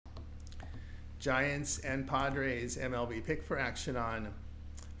Giants and Padres MLB pick for action on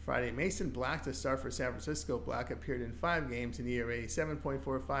Friday. Mason Black to start for San Francisco. Black appeared in 5 games in ERA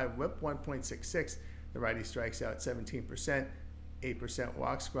 7.45, whip 1.66. The righty strikes out 17%, 8%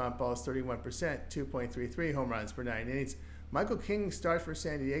 walks, ground balls 31%, 2.33 home runs per 9 innings. Michael King starts for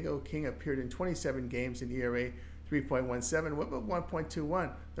San Diego. King appeared in 27 games in ERA 3.17, whip of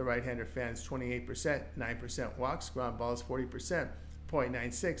 1.21. The right-hander fans 28%, 9% walks, ground balls 40%,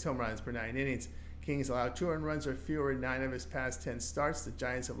 0.96 home runs per 9 innings. King's allowed 2 earned runs or fewer in 9 of his past 10 starts. The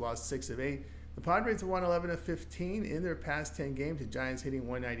Giants have lost 6 of 8. The Padres have won 11 of 15 in their past 10 games. The Giants hitting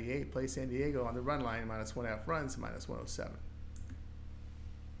 198. Play San Diego on the run line, -1.5 runs, -107.